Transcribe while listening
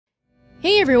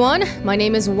Hey everyone, my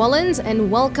name is Welonz and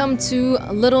welcome to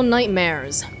Little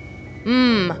Nightmares.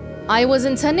 I was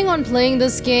intending on playing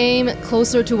this game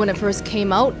closer to when it first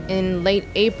came out in late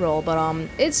April, but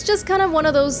it's just kind of one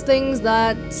of those things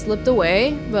that slipped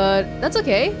away, but that's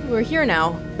okay, we're here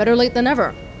now. Better late than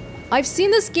never. I've seen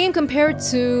this game compared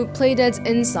to Playdead's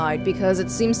Inside because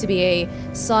it seems to be a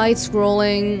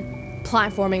side-scrolling,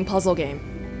 platforming puzzle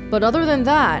game. But other than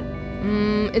that,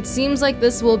 it seems like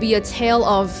this will be a tale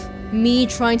of me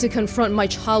trying to confront my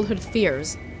childhood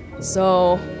fears.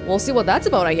 So, we'll see what that's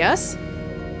about, I guess.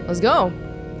 Let's go.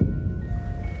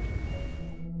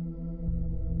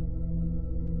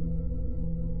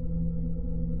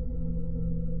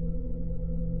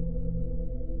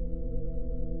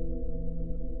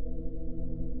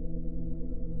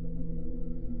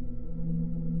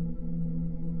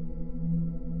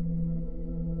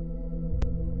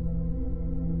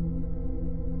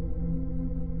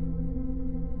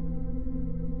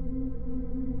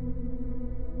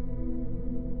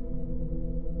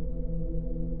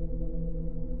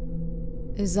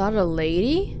 Is that a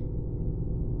lady?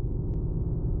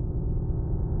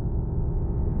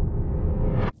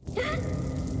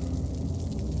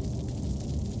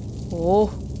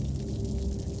 Oh.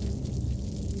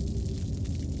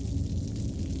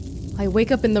 I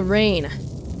wake up in the rain.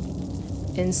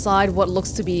 Inside what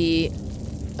looks to be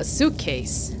a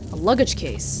suitcase, a luggage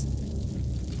case.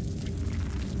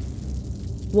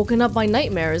 Woken up by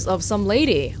nightmares of some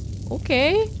lady.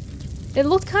 Okay. It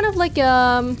looked kind of like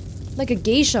a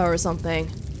geisha or something.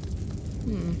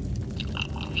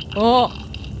 Oh!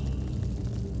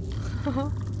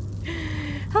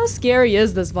 How scary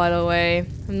is this, by the way?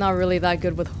 I'm not really that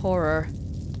good with horror.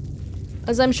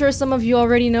 As I'm sure some of you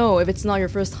already know if it's not your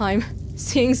first time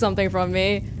seeing something from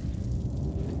me.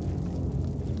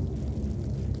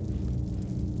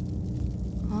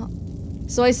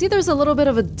 So I see there's a little bit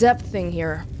of a depth thing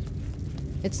here.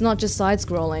 It's not just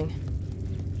side-scrolling.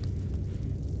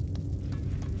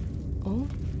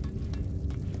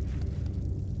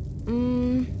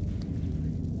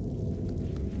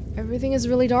 Everything is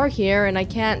really dark here, and I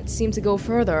can't seem to go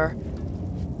further.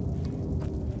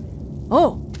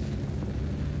 Oh!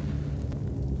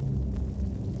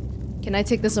 Can I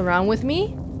take this around with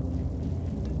me?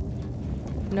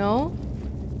 No?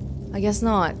 I guess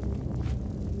not.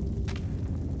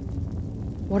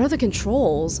 What are the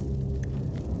controls?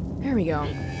 There we go.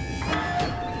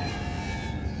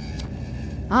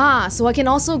 Ah, so I can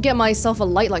also get myself a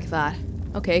light like that.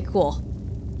 Okay, cool.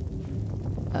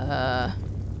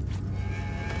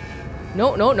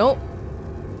 No, no, no.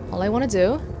 All I want to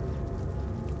do...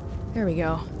 There we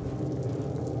go.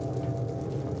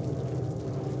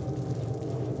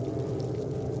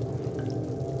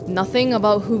 Nothing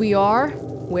about who we are,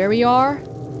 where we are,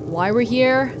 why we're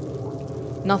here.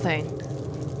 Nothing.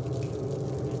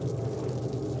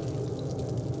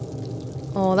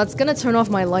 Oh, that's gonna turn off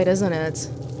my light, isn't it?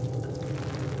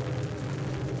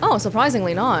 Oh,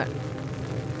 surprisingly not.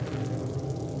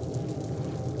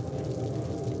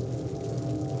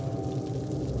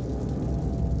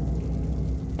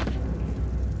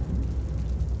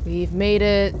 We've made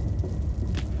it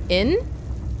in?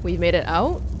 We've made it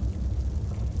out?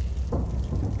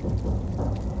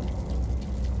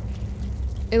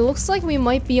 It looks like we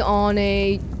might be on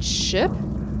a ship?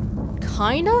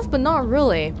 Kind of, but not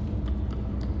really.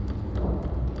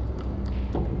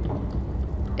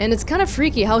 And it's kind of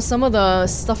freaky how some of the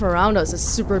stuff around us is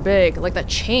super big, like that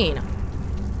chain.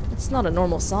 It's not a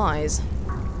normal size.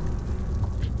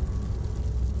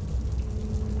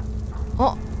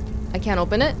 Oh, I can't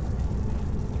open it.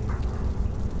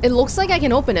 It looks like I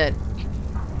can open it.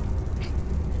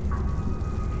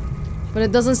 But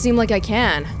it doesn't seem like I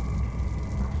can.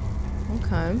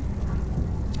 Okay.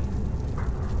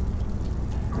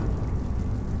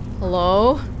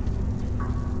 Hello?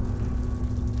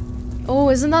 Oh,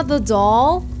 isn't that the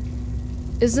doll?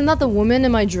 Isn't that the woman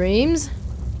in my dreams?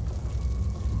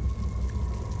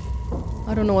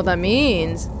 I don't know what that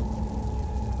means.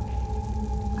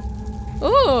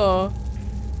 Oh!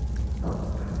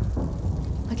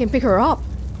 I can pick her up.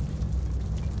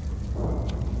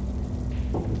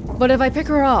 But if I pick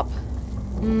her up...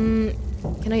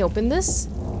 can I open this?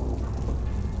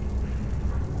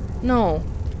 No.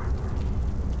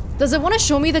 Does it want to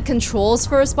show me the controls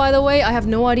first, by the way? I have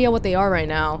no idea what they are right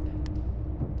now.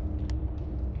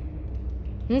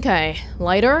 Okay.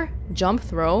 Lighter, jump,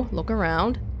 throw, look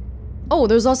around. Oh,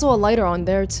 there's also a lighter on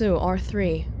there too.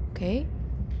 R3. Okay.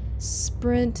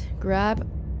 Sprint, grab.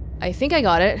 I think I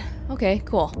got it. Okay,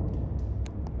 cool.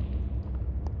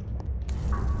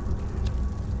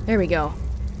 There we go.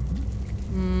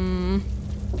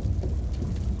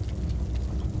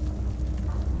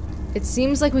 It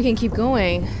seems like we can keep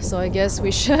going, so I guess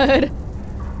we should.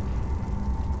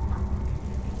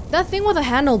 That thing with a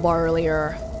handlebar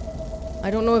earlier.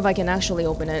 I don't know if I can actually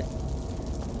open it.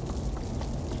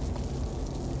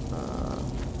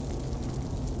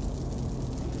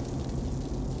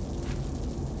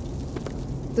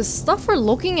 The stuff we're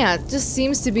looking at just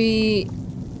seems to be...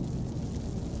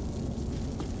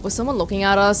 Was someone looking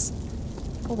at us?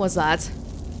 What was that?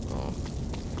 Oh.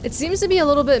 It seems to be a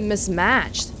little bit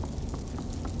mismatched.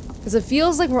 Because it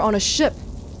feels like we're on a ship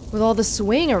with all the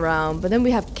swaying around, but then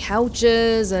we have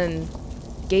couches and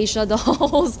geisha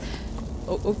dolls.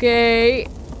 Okay.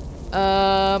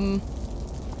 I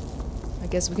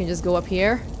guess we can just go up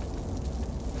here.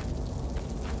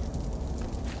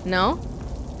 No?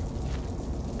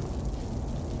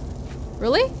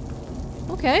 Really?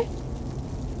 Okay.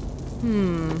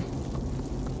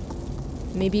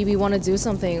 Maybe we want to do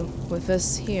something with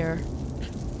this here.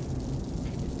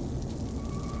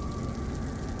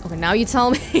 Okay, now you tell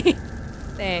me.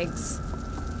 Thanks.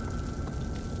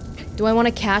 Do I want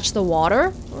to catch the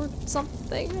water or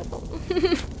something?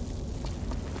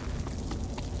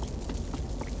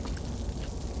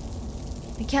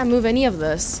 I can't move any of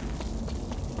this.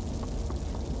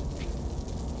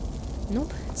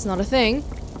 Nope, it's not a thing.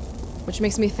 Which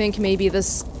makes me think maybe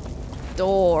this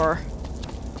door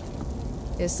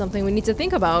is something we need to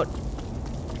think about.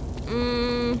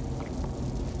 I'm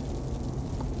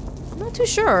not too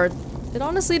sure. It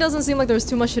honestly doesn't seem like there's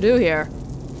too much to do here.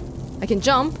 I can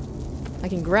jump. I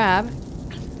can grab.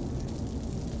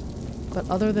 But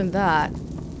other than that...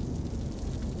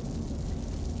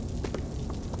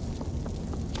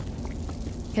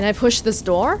 Can I push this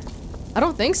door? I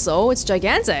don't think so. It's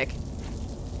gigantic.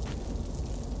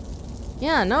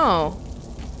 Yeah, no.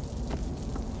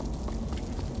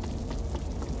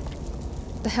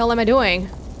 What the hell am I doing?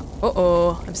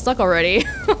 Uh-oh, I'm stuck already.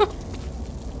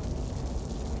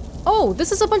 Oh,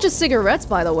 this is a bunch of cigarettes,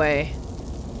 by the way.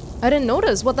 I didn't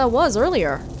notice what that was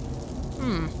earlier.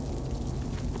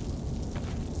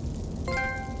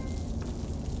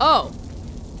 Oh.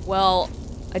 Well,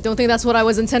 I don't think that's what I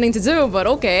was intending to do, but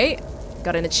okay.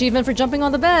 Got an achievement for jumping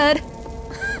on the bed.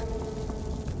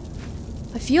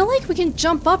 I feel like we can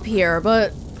jump up here,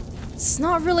 but it's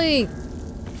not really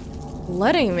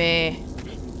letting me.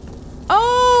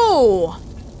 Oh!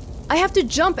 I have to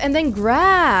jump and then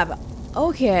grab.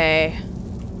 Okay.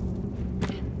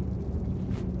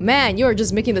 Man, you're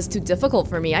just making this too difficult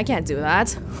for me. I can't do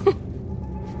that.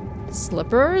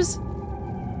 Slippers?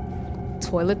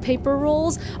 Toilet paper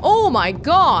rolls? Oh my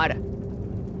god!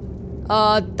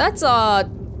 That's I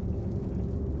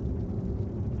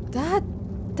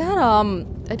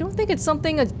don't think it's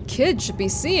something a kid should be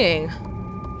seeing.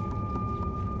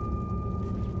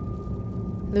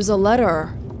 There's a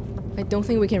letter. I don't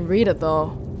think we can read it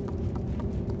though.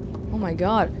 Oh my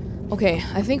god. Okay,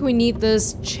 I think we need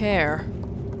this chair.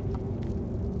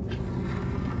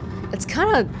 It's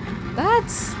kinda...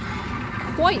 That's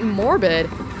quite morbid.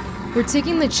 We're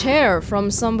taking the chair from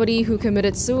somebody who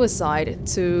committed suicide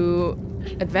to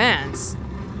advance.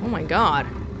 Oh my god.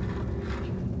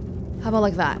 How about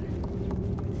like that?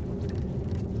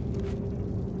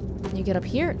 Can you get up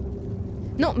here?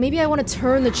 No, maybe I want to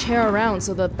turn the chair around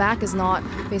so the back is not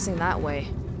facing that way.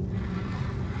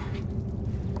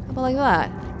 How about like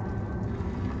that?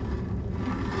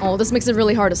 Oh, this makes it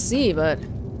really hard to see, but...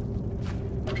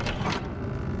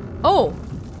 Oh!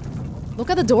 Look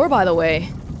at the door, by the way.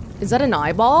 Is that an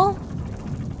eyeball?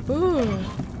 Ooh.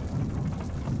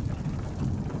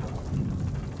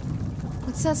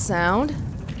 What's that sound?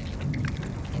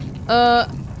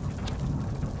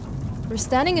 We're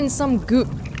standing in some goop.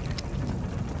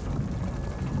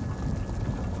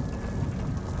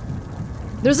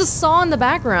 There's a saw in the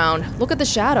background. Look at the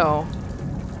shadow.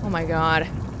 Oh my god.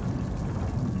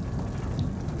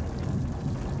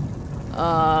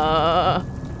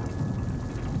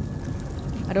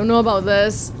 I don't know about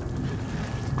this.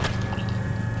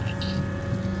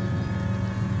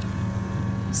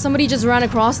 Somebody just ran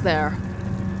across there.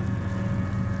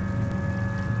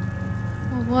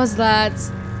 What was that?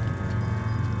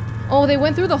 Oh, they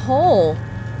went through the hole.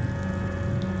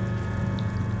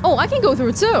 Oh, I can go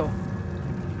through too.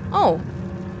 Oh.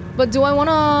 But do I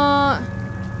wanna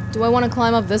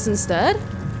climb up this instead?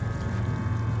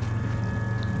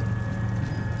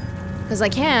 Because I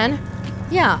can.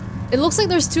 Yeah, it looks like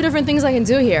there's two different things I can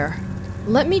do here.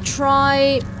 Let me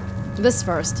try this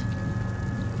first.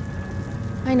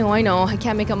 I know, I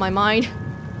can't make up my mind.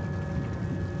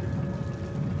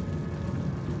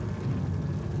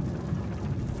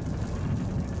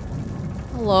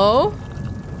 Hello?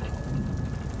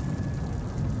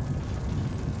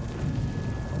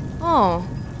 Oh.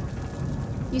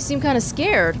 You seem kind of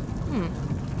scared.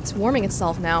 It's warming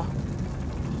itself now.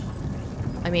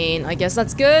 I mean, I guess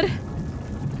that's good.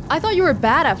 I thought you were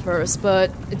bad at first,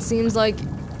 but it seems like...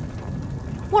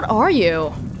 What are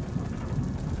you?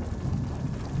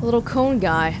 A little cone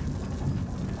guy.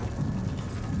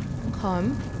 Okay.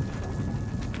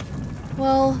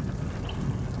 Well,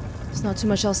 there's not too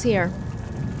much else here.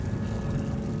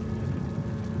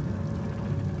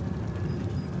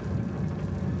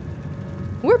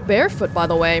 We're barefoot, by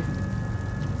the way.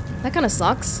 That kind of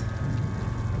sucks.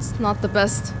 It's not the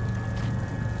best...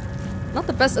 Not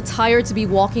the best attire to be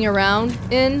walking around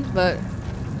in, but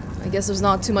I guess there's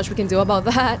not too much we can do about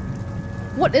that.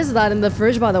 What is that in the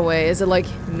fridge, by the way? Is it like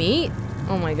meat?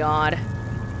 Oh my god.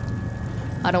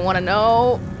 I don't want to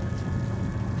know.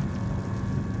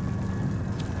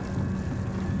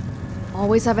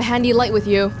 Always have a handy light with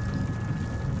you.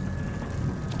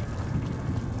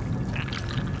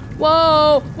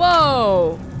 Whoa!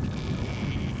 Whoa!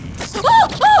 Oh!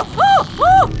 Oh! Oh!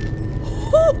 Oh!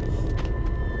 Oh!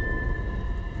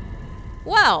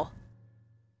 Wow.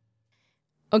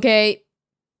 Okay.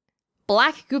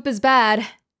 Black goop is bad.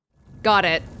 Got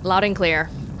it. Loud and clear.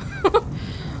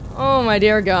 Oh my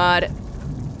dear god.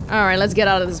 Alright, let's get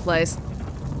out of this place.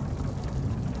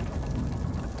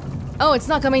 Oh, it's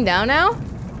not coming down now?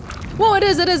 Whoa, it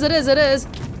is, it is, it is, it is.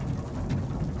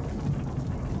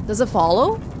 Does it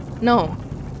follow? No.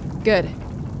 Good.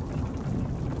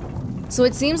 So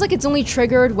it seems like it's only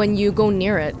triggered when you go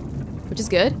near it, which is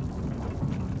good.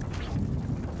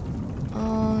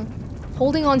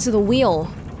 Holding onto the wheel,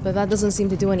 but that doesn't seem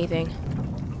to do anything.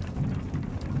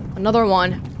 Another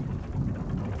one.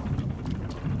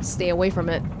 Stay away from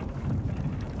it.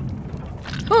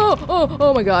 Oh, oh,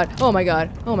 oh my god, oh my god,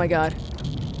 oh my god.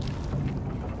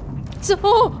 So,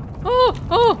 oh, oh,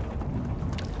 oh!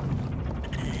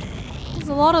 There's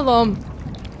a lot of them.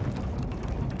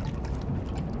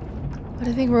 But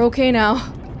I think we're okay now.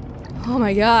 Oh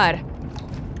my god.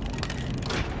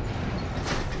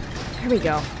 Here we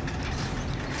go.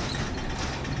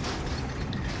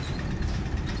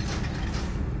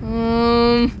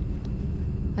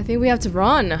 I think we have to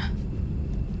run.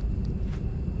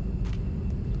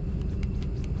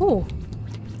 Ooh.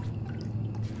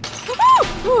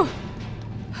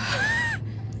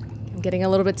 I'm getting a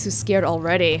little bit too scared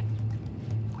already.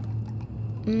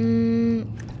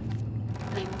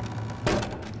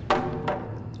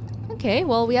 Okay,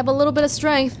 well, we have a little bit of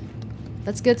strength.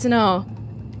 That's good to know.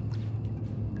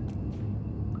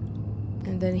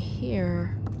 And then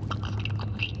here...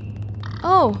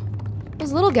 Oh!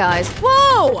 Those little guys.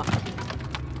 Whoa!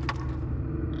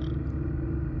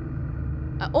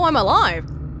 Oh, I'm alive!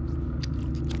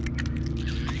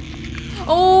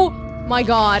 Oh my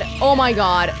god. Oh my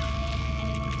god.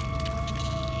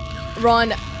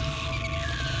 Run.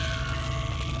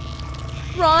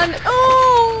 Run.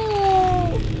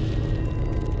 Oh!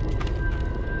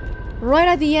 Right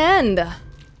at the end.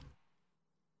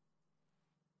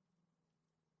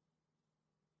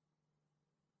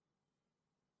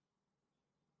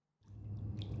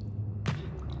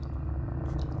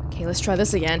 Okay, let's try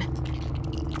this again.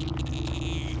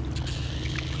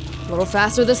 A little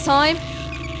faster this time.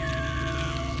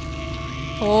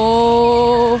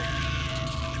 Oh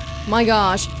my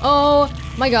gosh. Oh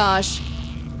my gosh.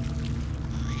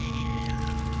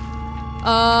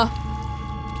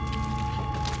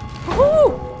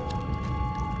 Woo!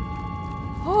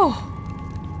 Oh.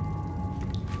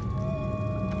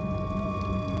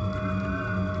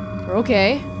 We're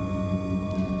okay.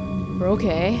 We're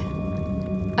okay.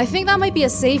 I think that might be a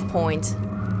save point.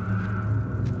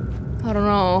 I don't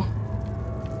know.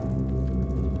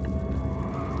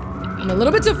 I'm a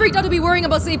little bit too freaked out to be worrying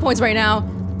about save points right now.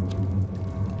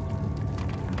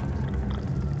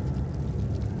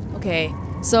 Okay,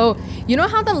 so you know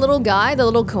how the little guy, the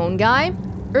little cone guy?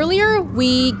 Earlier,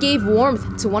 we gave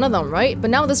warmth to one of them, right? But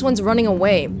now this one's running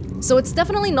away. So it's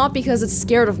definitely not because it's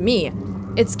scared of me.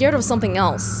 It's scared of something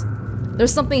else.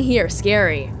 There's something here,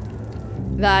 scary,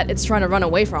 that it's trying to run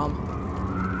away from.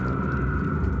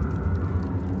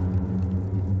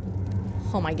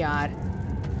 Oh my god.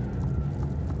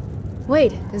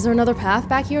 Wait, is there another path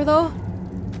back here, though?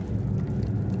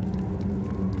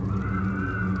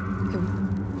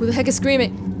 Who the heck is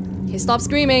screaming? Okay, stop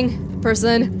screaming,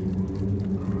 person.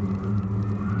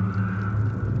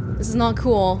 This is not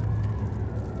cool.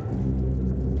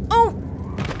 Oh!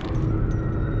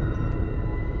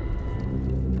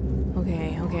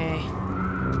 Okay, okay.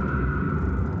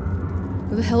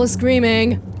 Who the hell is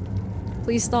screaming?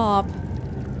 Please stop.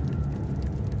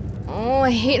 Oh, I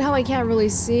hate how I can't really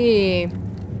see.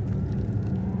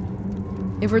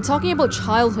 If we're talking about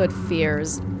childhood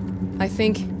fears, I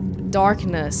think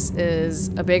darkness is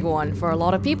a big one for a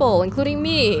lot of people, including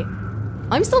me.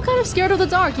 I'm still kind of scared of the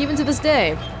dark, even to this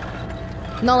day.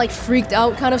 Not like freaked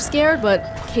out kind of scared, but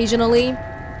occasionally.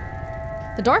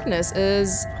 The darkness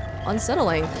is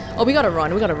unsettling. Oh, we gotta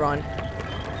run, we gotta run.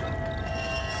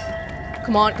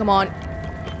 Come on, come on.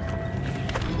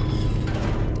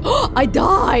 Oh, I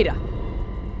died!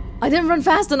 I didn't run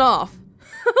fast enough.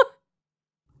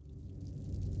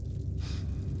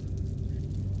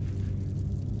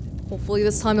 Hopefully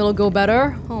this time it'll go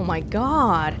better. Oh my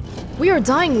god. We are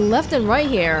dying left and right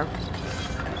here.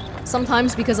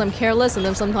 Sometimes because I'm careless and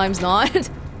then sometimes not.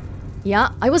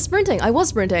 Yeah, I was sprinting.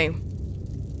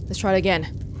 Let's try it again.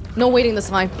 No waiting this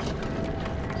time.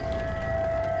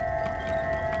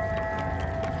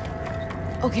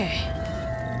 Okay.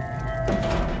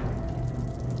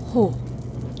 Oh.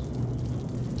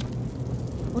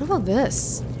 What about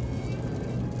this?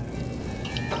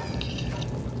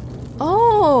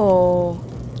 Oh.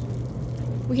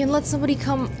 We can let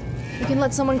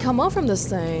someone come out from this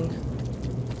thing.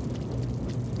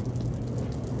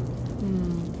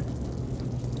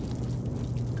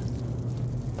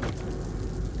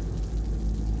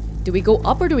 Do we go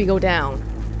up or do we go down?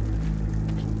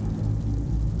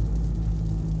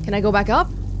 Can I go back up?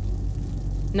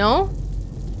 No?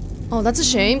 Oh, that's a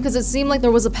shame, because it seemed like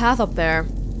there was a path up there.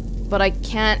 But I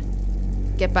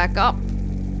can't get back up.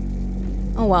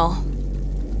 Oh well.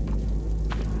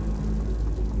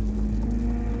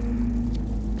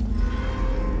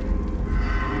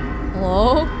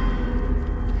 Hello?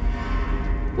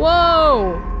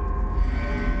 Whoa!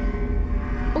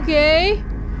 Okay.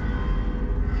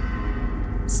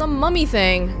 Some mummy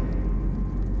thing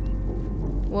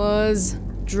was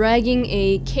dragging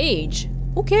a cage.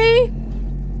 Okay.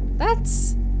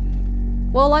 That's...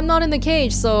 Well, I'm not in the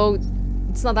cage, so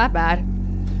it's not that bad.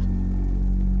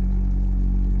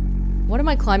 What am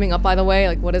I climbing up, by the way?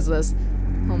 Like, what is this?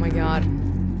 Oh my god.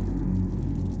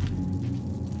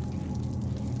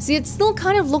 See, it still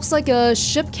kind of looks like a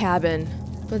ship cabin.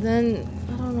 But then,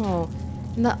 I don't know.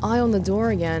 And that eye on the door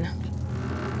again.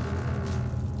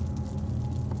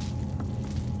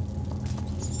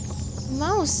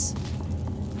 Mouse.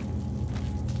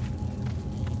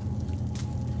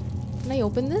 Can I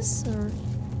open this, or?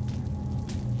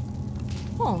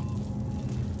 Oh.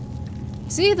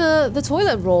 See, the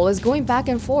toilet roll is going back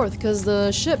and forth because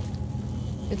the ship,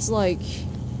 it's like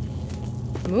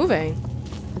moving.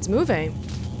 It's moving.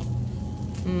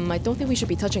 I don't think we should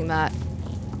be touching that.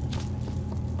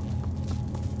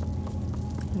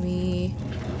 We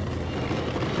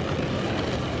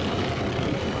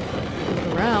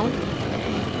look around.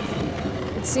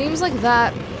 It seems like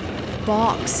that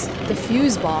box, the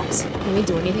fuse box. Can we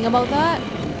do anything about that?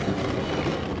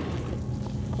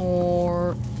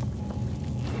 Or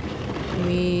can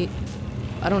we,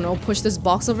 I don't know, push this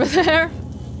box over there?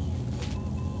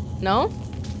 No?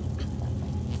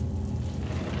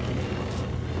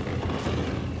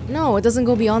 No, it doesn't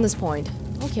go beyond this point.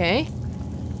 Okay.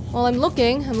 Well, I'm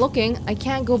looking. I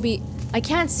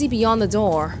can't see beyond the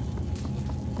door.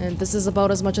 And this is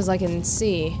about as much as I can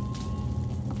see.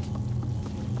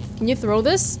 Can you throw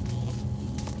this?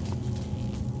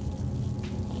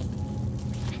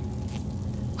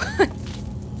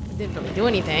 It didn't really do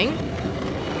anything.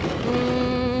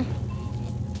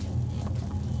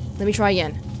 Let me try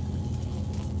again.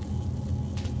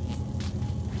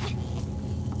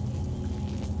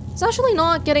 It's actually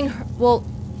not getting hurt. Well,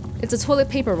 it's a toilet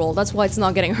paper roll. That's why it's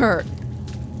not getting hurt.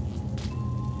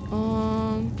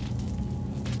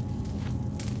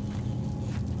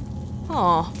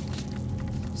 Huh.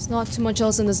 There's not too much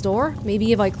else in this door.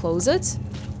 Maybe if I close it?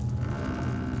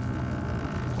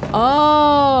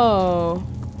 Oh.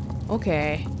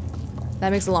 Okay. That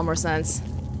makes a lot more sense.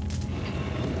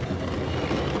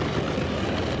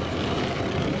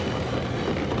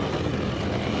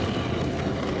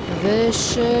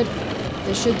 This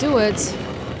should do it.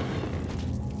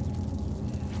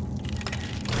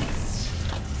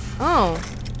 Oh.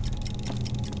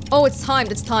 Oh, it's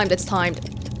timed, it's timed, it's timed.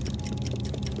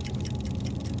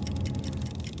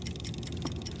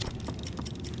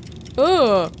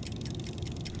 Ugh.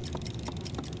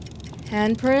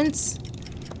 Handprints.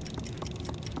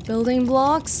 Building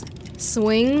blocks.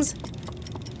 Swings.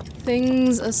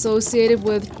 Things associated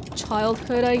with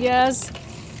childhood, I guess.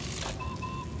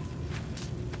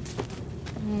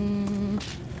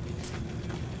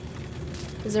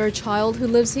 Is there a child who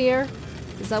lives here?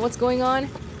 Is that what's going on?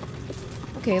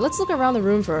 Okay, let's look around the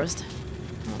room first.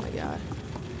 Oh my god.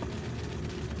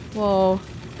 Whoa.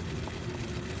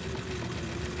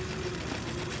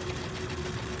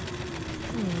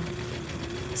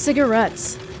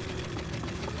 Cigarettes.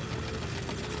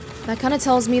 That kind of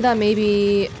tells me that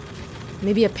maybe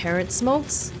a parent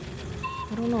smokes?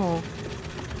 I don't know.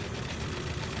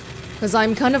 Because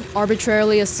I'm kind of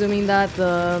arbitrarily assuming that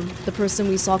the person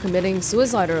we saw committing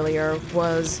suicide earlier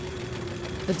was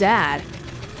the dad.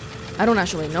 I don't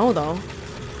actually know though.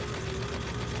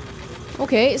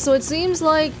 Okay, so it seems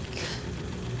like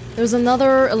there's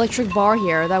another electric bar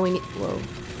here that we need. Whoa.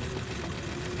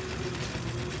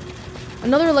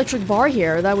 Another electric bar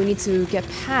here that we need to get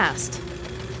past.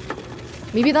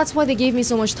 Maybe that's why they gave me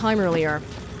so much time earlier.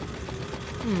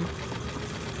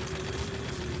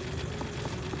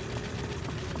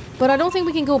 But I don't think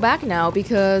we can go back now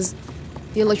because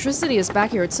the electricity is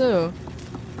back here too.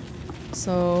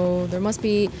 So there must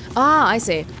be... Ah, I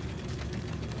see.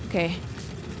 Okay.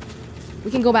 We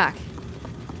can go back.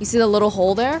 You see the little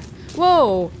hole there?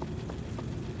 Whoa!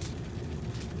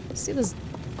 See this...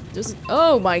 There's...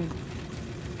 Oh my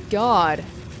god.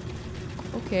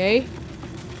 Okay.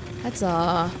 That's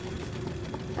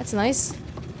nice.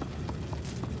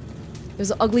 There's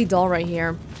an ugly doll right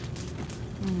here.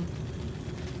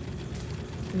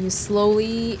 And you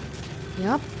slowly...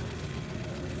 Yep.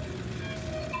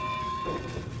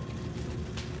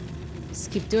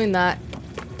 Just keep doing that.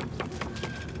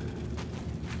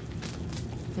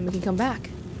 And we can come back.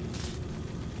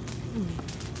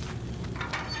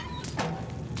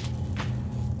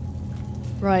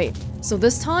 Right. So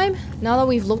this time, now that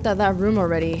we've looked at that room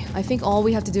already, I think all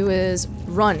we have to do is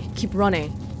run. Keep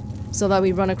running. So that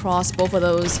we run across both of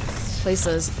those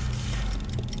places.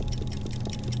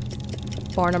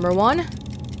 Bar number 1.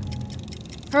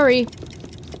 Hurry.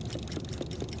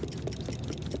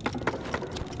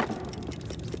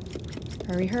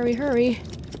 Hurry, hurry, hurry.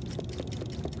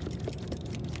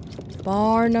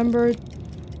 Bar number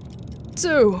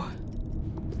 2.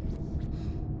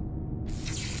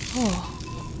 Oh.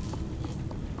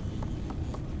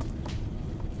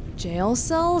 Jail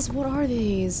cells? What are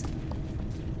these?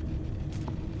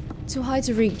 Too high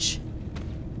to reach.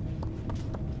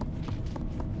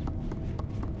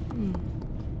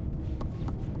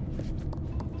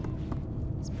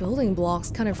 These building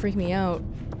blocks kind of freak me out.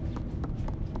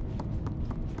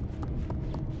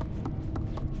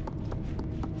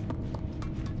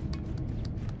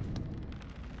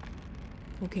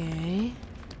 Okay.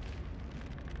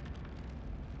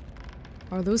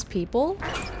 Are those people?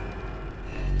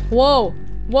 Whoa!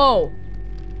 Whoa!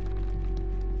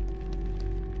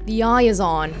 The eye is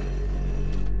on.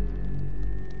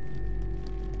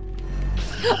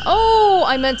 Oh!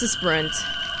 I meant to sprint.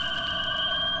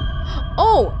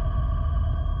 Oh!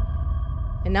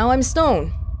 And now I'm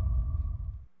stone.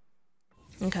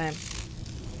 Okay.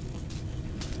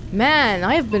 Man,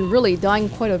 I have been really dying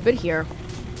quite a bit here.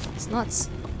 It's nuts.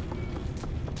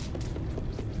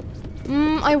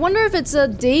 I wonder if it's a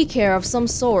daycare of some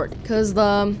sort, cause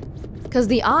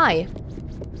the eye,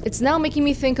 it's now making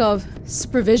me think of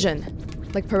supervision,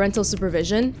 like parental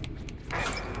supervision.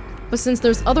 But since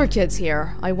there's other kids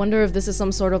here, I wonder if this is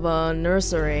some sort of a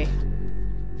nursery.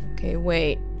 Okay,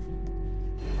 wait.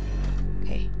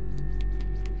 Okay.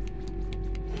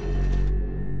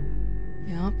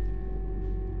 Yep.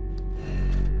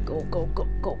 Go, go, go,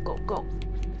 go, go, go.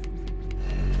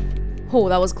 Oh,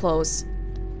 that was close.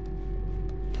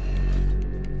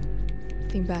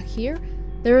 Thing back here.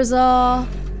 There's a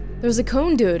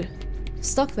cone dude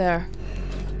stuck there.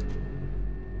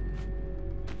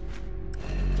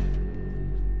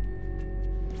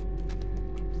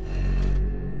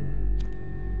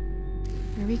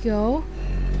 There we go.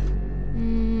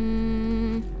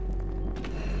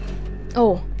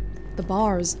 Oh, the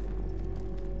bars.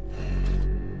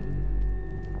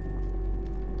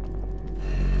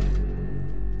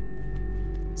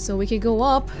 So we could go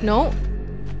up. No.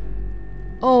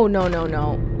 Oh, no, no,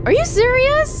 no. Are you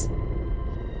serious?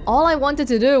 All I wanted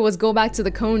to do was go back to the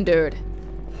cone dude.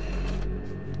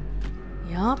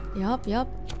 Yup, yup, yup.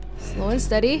 Slow and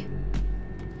steady.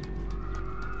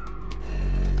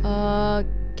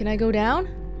 Can I go down?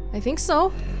 I think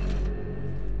so.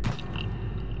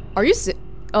 Are you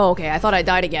Oh, okay, I thought I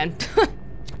died again.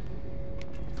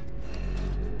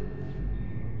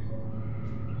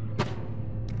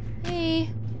 Hey.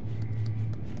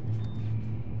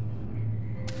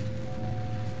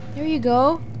 There you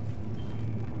go.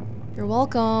 You're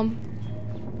welcome.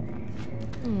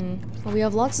 Well, we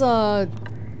have lots of...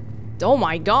 Oh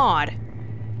my god.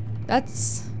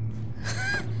 That's...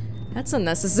 That's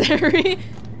unnecessary.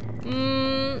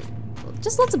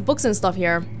 Just lots of books and stuff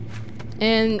here.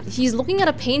 And he's looking at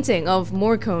a painting of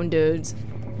more cone dudes.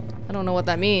 I don't know what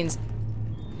that means.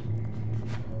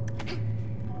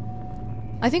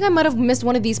 I think I might have missed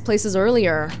one of these places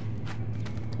earlier.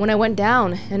 When I went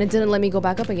down, and it didn't let me go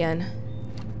back up again.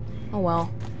 Oh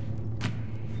well.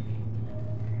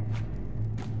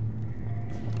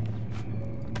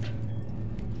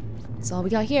 That's all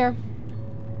we got here.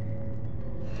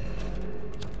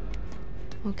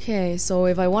 Okay, so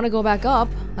if I want to go back up,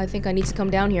 I think I need to come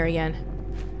down here again.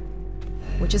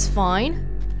 Which is fine.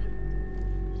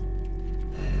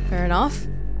 Fair enough.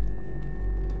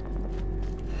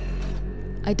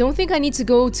 I don't think I need to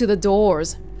go to the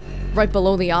doors right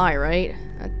below the eye, right?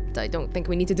 I don't think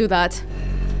we need to do that.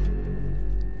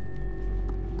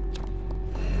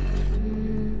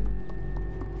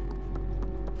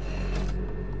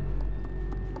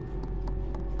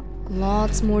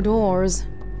 Lots more doors.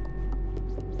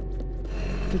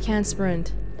 We can't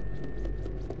sprint.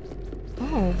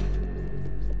 Oh.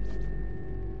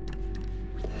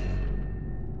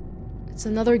 It's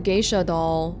another geisha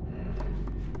doll.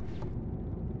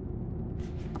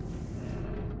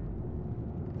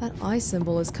 That eye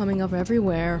symbol is coming up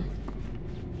everywhere.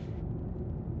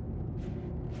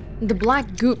 The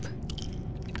black goop.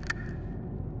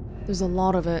 There's a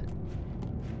lot of it.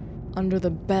 Under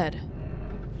the bed.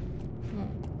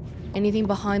 Anything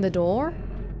behind the door?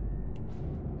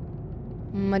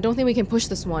 I don't think we can push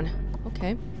this one.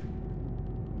 Okay.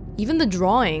 Even the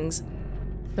drawings.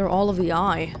 They're all of the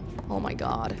eye. Oh my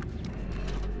god.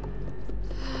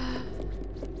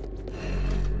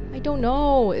 I don't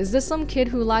know. Is this some kid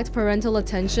who lacked parental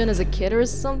attention as a kid or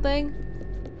something?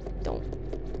 Don't.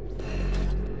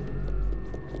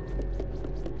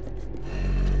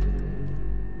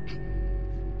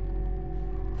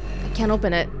 I can't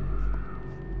open it.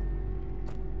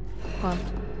 Huh.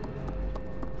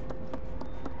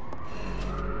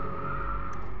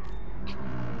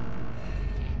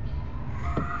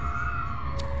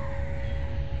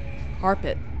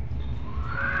 Carpet.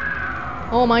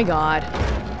 Oh my god.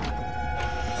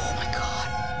 Oh my god.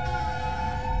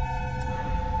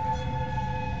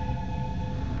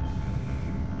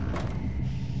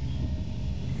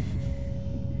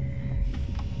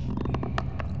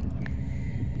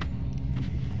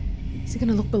 Is he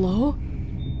gonna look below?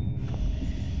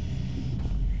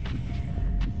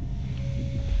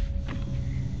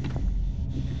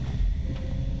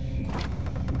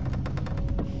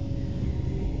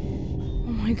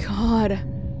 Oh my god.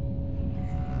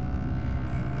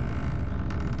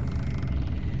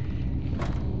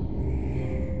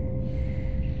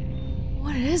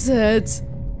 What is it?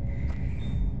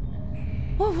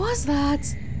 What was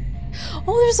that?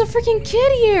 Oh, there's a freaking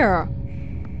kid here!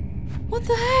 What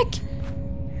the heck?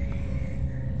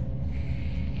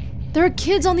 There are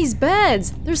kids on these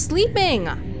beds! They're sleeping!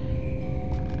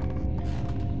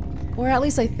 Or at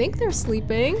least I think they're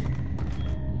sleeping.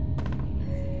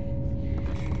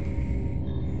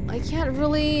 I can't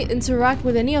really interact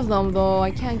with any of them though.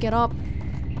 I can't get up.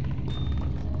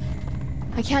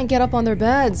 I can't get up on their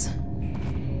beds.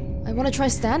 I want to try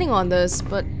standing on this,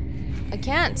 but I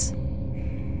can't.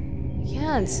 I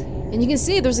can't. And you can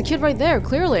see there's a kid right there,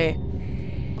 clearly.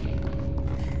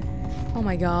 Oh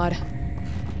my god.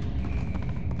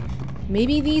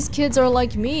 Maybe these kids are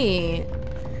like me.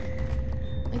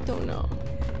 I don't know.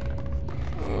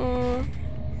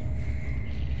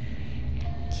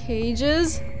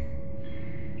 Cages?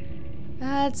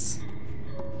 That's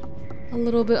a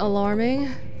little bit alarming.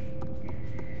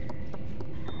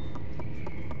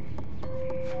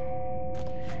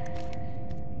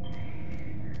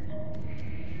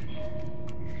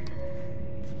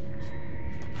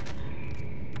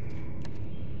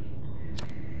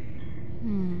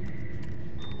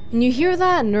 And you hear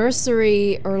that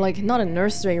nursery, or like not a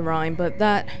nursery rhyme, but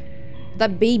that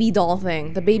baby doll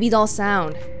thing, the baby doll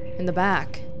sound in the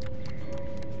back.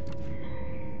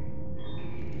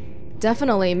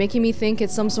 Definitely making me think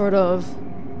it's some sort of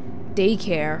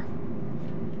daycare.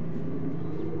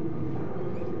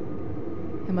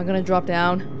 Am I gonna drop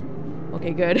down?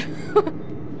 Okay, good.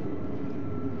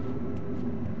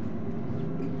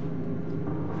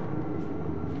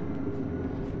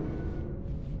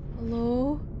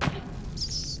 Hello?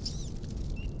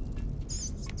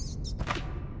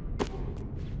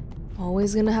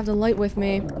 Always gonna have the light with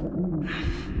me.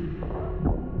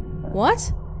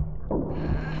 What?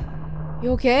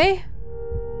 You okay?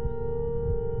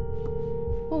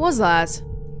 What was that?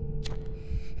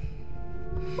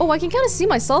 Oh, I can kind of see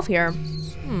myself here.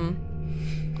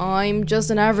 I'm just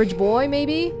an average boy,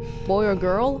 maybe? Boy or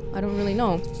girl? I don't really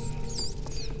know.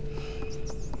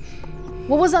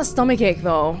 What was that stomachache,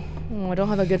 though? Oh, I don't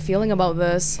have a good feeling about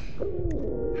this.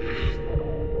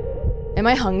 Am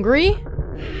I hungry?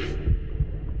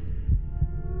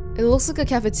 It looks like a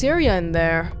cafeteria in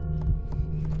there.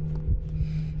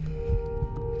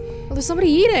 Oh, there's somebody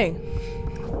eating.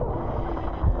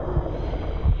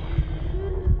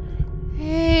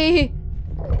 Hey.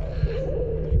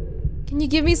 Can you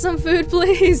give me some food,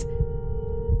 please?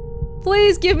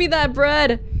 Please give me that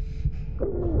bread.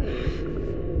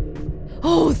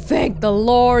 Oh, thank the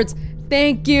Lord.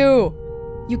 Thank you.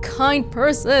 You kind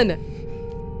person.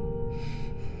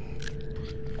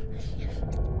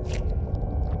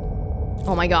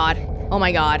 Oh my god. Oh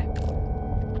my god.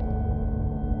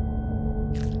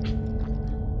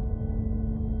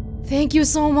 Thank you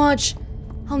so much.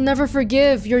 I'll never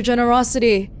forgive your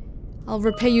generosity. I'll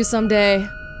repay you someday.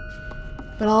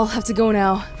 But I'll have to go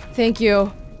now. Thank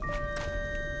you.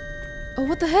 Oh,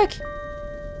 what the heck?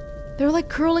 They're like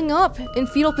curling up in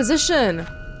fetal position.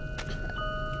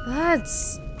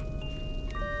 That's...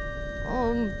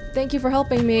 Oh, thank you for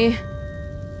helping me.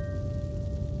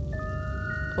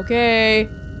 Okay.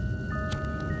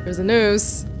 There's a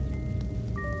noose.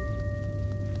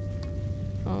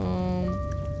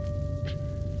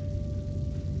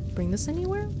 Bring this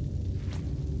anywhere?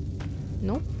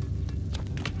 Nope.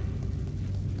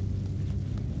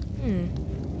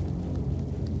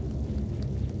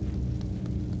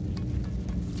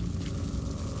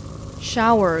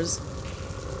 Showers.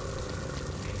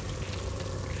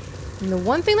 And the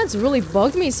one thing that's really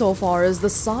bugged me so far is the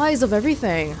size of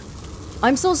everything.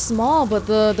 I'm so small, but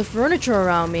the furniture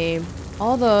around me,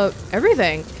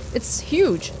 everything, it's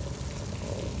huge.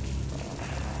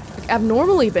 Like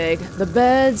abnormally big. The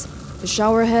beds, the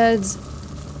shower heads,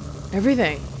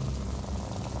 everything.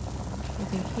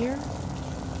 Anything here?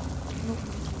 Nope.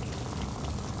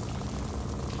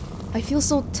 I feel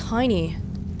so tiny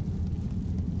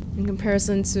in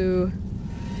comparison to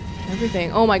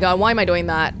everything. Oh my god, why am I doing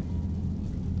that?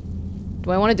 Do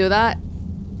I want to do that?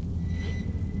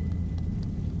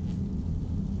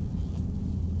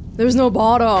 There's no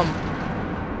bottom.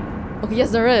 Okay, yes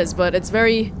there is, but it's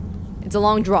a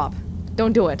long drop.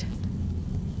 Don't do it.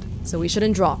 So we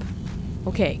shouldn't drop.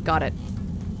 Okay, got it.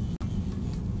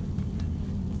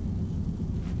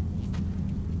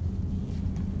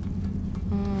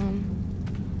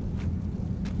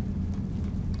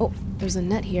 Oh, there's a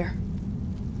net here.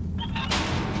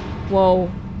 Whoa.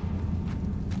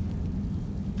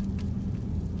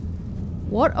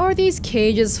 What are these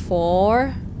cages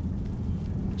for?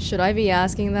 Should I be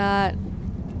asking that?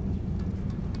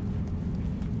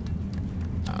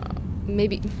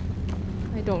 Maybe.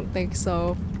 I don't think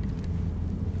so.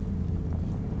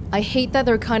 I hate that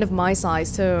they're kind of my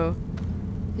size too.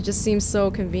 It just seems so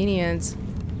convenient.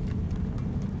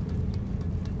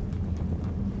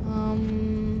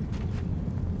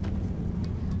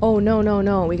 Oh, no, no,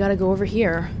 no. We gotta go over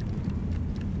here.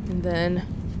 And then...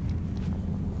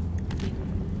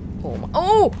 Oh, my,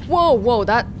 oh! Whoa, whoa,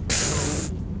 that...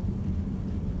 Pfft.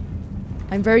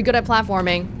 I'm very good at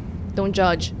platforming. Don't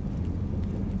judge.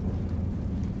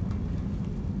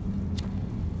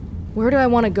 Where do I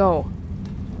want to go?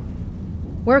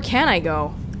 Where can I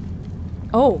go?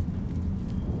 Oh.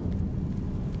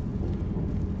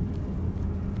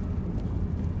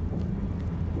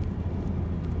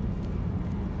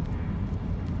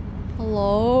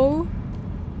 Hello?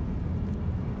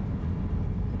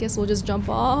 I guess we'll just jump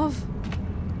off.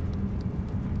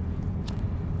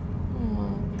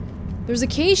 Oh. There's a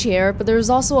cage here, but there's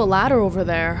also a ladder over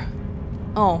there.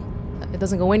 Oh, it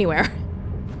doesn't go anywhere.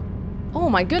 Oh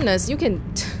my goodness, you can...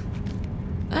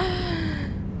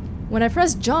 When I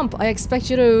press jump, I expect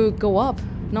you to go up,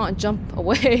 not jump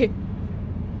away.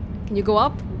 Can you go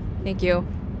up? Thank you.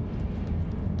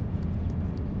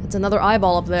 It's another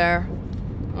eyeball up there.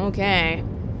 Okay.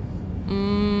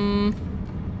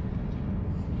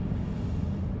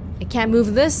 I can't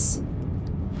move this.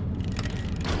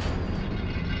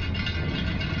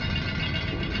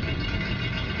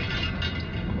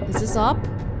 Is this up?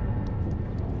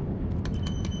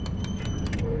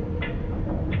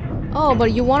 Oh,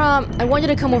 but you wanna... I want you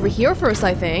to come over here first,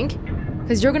 I think.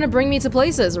 Because you're gonna bring me to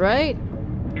places, right?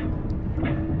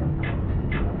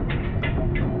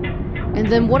 And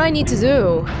then what I need to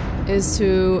do is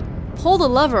to pull the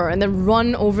lever and then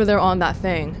run over there on that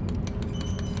thing.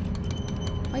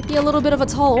 Might be a little bit of a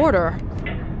tall order.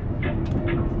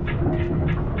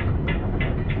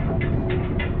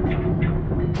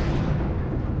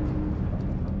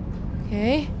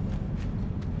 Okay.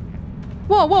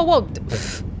 Whoa, whoa, whoa!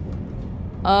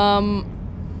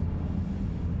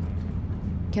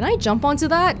 Can I jump onto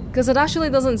that? Because it actually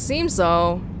doesn't seem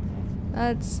so.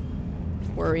 That's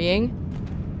worrying.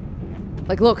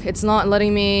 Like, look, it's not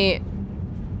letting me...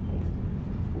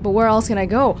 But where else can I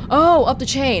go? Oh, up the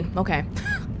chain. Okay.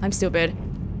 I'm stupid.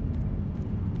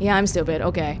 Yeah, I'm stupid.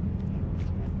 Okay.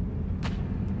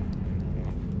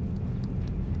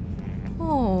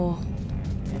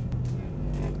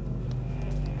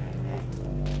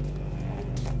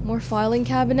 More filing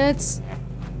cabinets.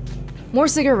 More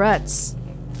cigarettes.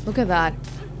 Look at that.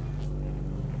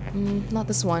 Not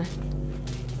this one.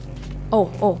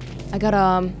 Oh, I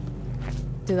gotta,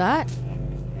 do that?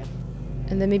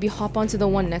 And then maybe hop onto the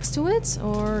one next to it?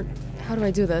 Or how do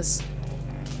I do this?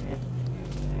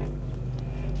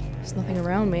 There's nothing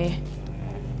around me.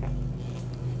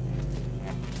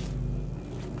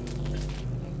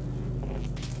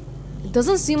 It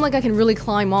doesn't seem like I can really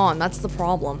climb on, that's the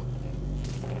problem.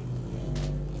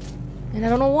 And I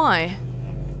don't know why.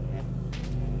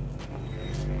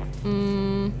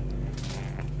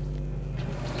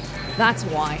 That's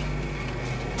why.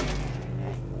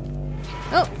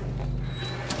 Oh!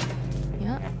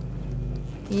 Yeah.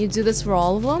 Can you do this for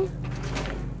all of them?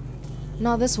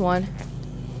 Not this one.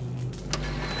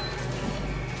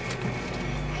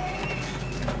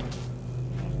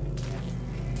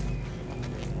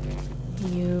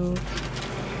 Can you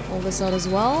pull this out as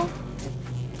well?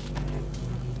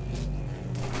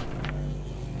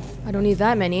 I don't need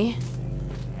that many.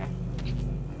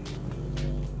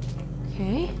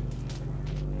 Okay.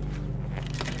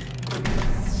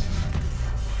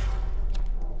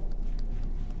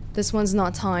 This one's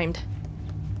not timed.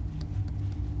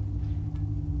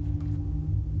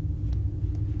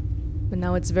 But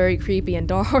now it's very creepy and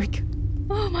dark.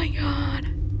 Oh my god.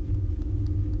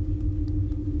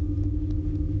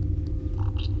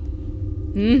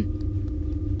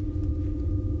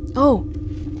 Oh!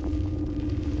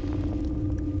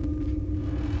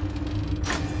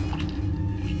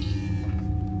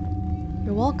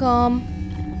 You're welcome.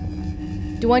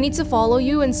 Do I need to follow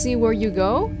you and see where you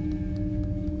go?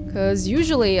 Because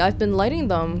usually I've been lighting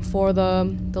them for the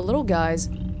little guys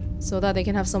so that they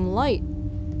can have some light.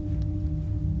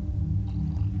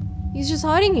 He's just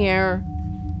hiding here.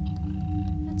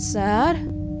 That's sad.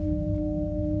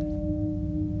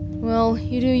 Well,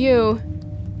 you do you.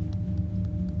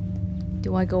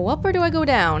 Do I go up or do I go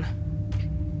down?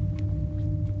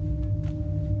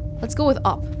 Let's go with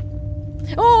up.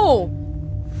 Oh!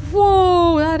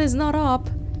 Whoa, that is not up.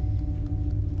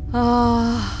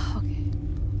 Okay.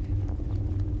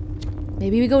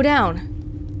 Maybe we go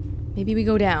down. Maybe we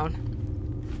go down.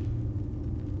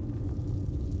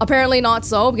 Apparently not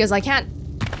so, because I can't...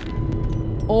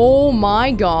 Oh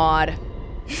my god.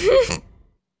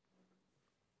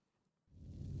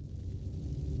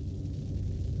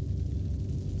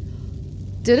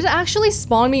 Did it actually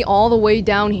spawn me all the way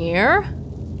down here?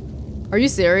 Are you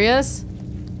serious?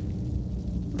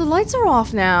 The lights are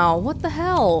off now. What the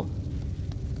hell?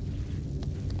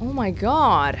 Oh my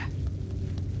god.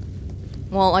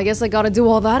 Well, I guess I gotta do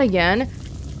all that again.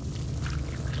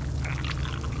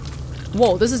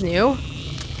 Whoa, this is new.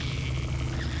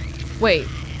 Wait,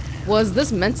 was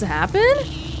this meant to happen?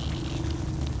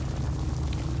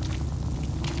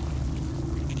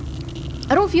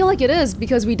 I don't feel like it is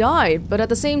because we died, but at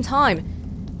the same time,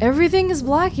 everything is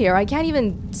black here. I can't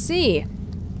even see.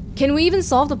 Can we even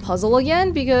solve the puzzle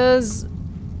again? Because...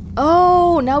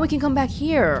 Oh, now we can come back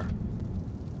here.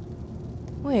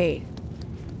 Wait.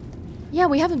 Yeah,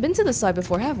 we haven't been to this side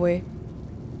before, have we?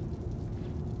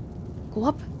 Go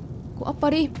up. Go up,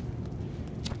 buddy.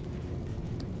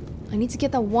 I need to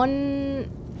get that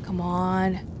one... Come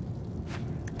on.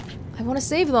 I want to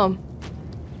save them.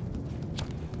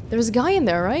 There's a guy in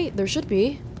there, right? There should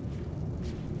be.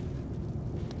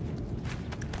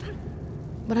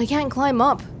 But I can't climb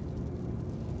up.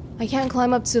 I can't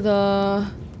climb up to the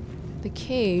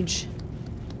cage.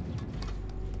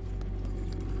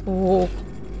 Oh.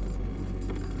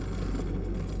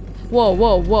 Whoa,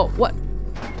 whoa, whoa, what?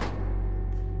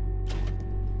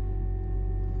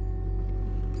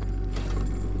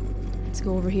 Let's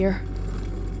go over here.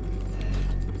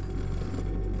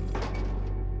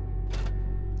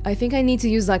 I think I need to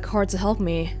use that card to help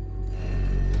me.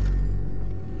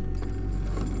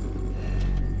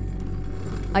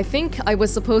 I think I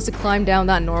was supposed to climb down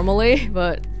that normally,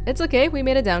 but it's okay, we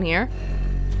made it down here.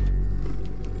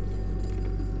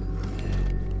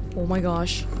 Oh my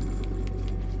gosh.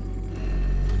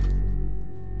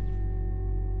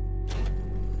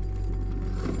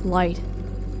 Light.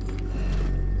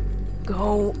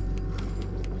 Go.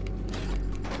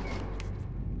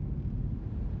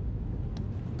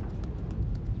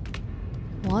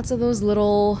 Lots of those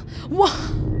little...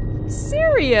 Whoa!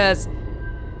 Serious?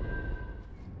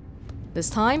 This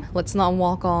time, let's not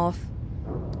walk off.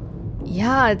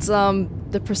 Yeah, it's,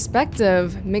 the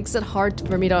perspective makes it hard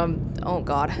for me to... Oh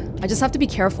god. I just have to be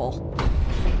careful.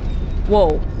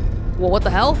 Whoa. Whoa, what the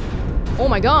hell? Oh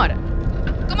my god.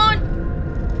 Come on!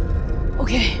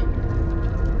 Okay.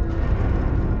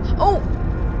 Oh!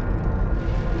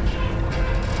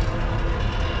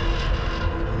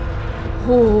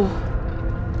 Ooh.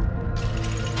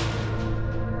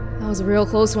 That was a real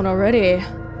close one already.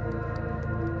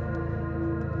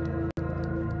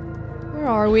 Where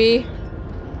are we?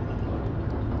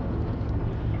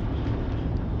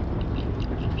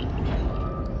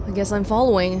 I guess I'm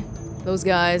following those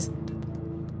guys.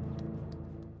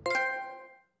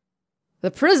 The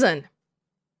prison!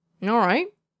 Alright.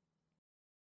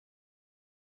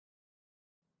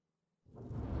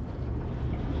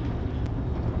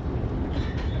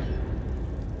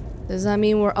 Does that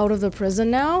mean we're out of the prison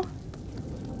now?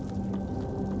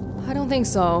 I don't think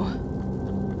so.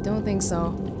 Don't think so.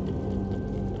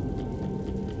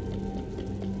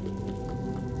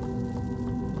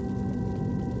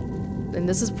 And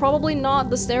this is probably not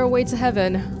the stairway to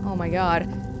heaven. Oh my god.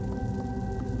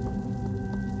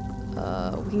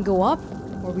 We can go up,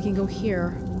 or we can go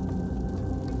here.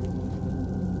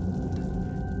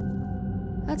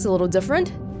 That's a little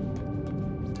different.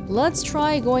 Let's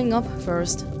try going up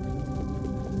first.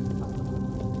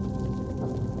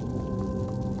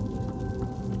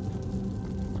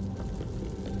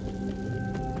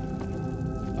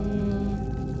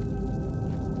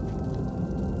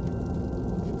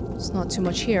 There's not too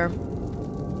much here.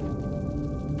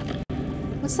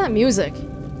 What's that music?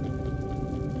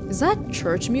 Is that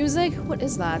church music? What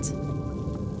is that?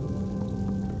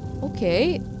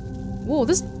 Okay. Whoa,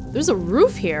 there's a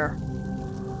roof here.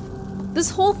 This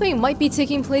whole thing might be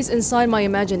taking place inside my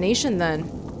imagination then.